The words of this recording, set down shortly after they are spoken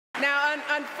Now,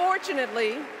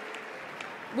 unfortunately,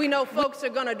 we know folks are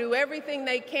going to do everything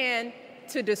they can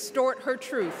to distort her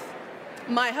truth.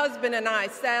 My husband and I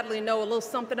sadly know a little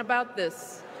something about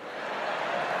this.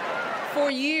 For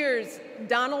years,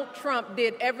 Donald Trump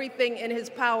did everything in his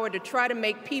power to try to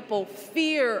make people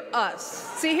fear us.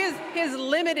 See, his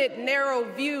limited, narrow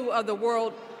view of the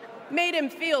world made him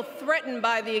feel threatened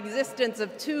by the existence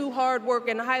of two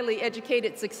hard-working, highly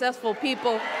educated, successful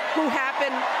people who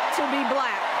happen to be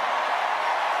black.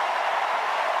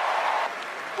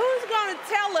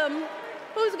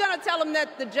 Who's going to tell him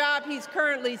that the job he's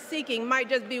currently seeking might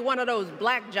just be one of those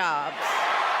black jobs?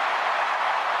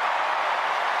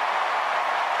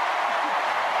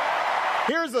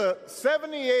 Here's a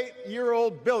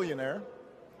 78-year-old billionaire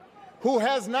who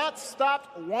has not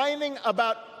stopped whining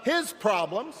about his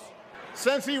problems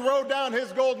since he rode down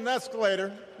his golden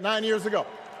escalator 9 years ago.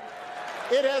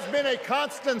 It has been a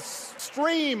constant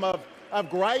stream of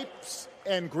gripes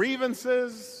and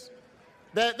grievances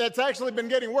that's actually been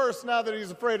getting worse now that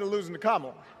he's afraid of losing to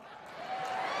Kamala.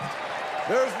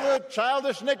 There's the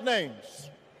childish nicknames,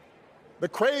 the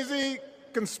crazy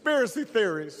conspiracy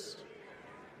theories,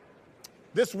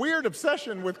 this weird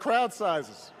obsession with crowd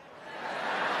sizes.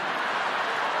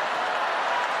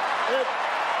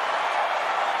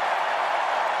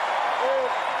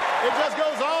 It just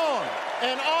goes on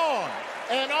and on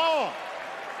and on.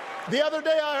 The other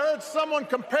day I heard someone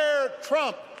compare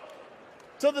Trump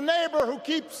to the neighbor who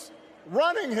keeps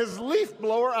running his leaf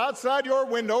blower outside your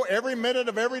window every minute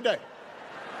of every day.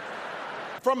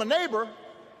 From a neighbor,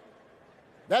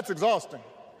 that's exhausting.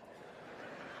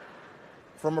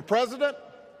 From a president,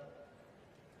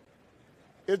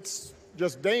 it's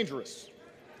just dangerous.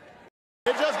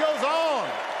 It just goes on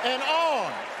and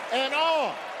on and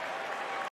on.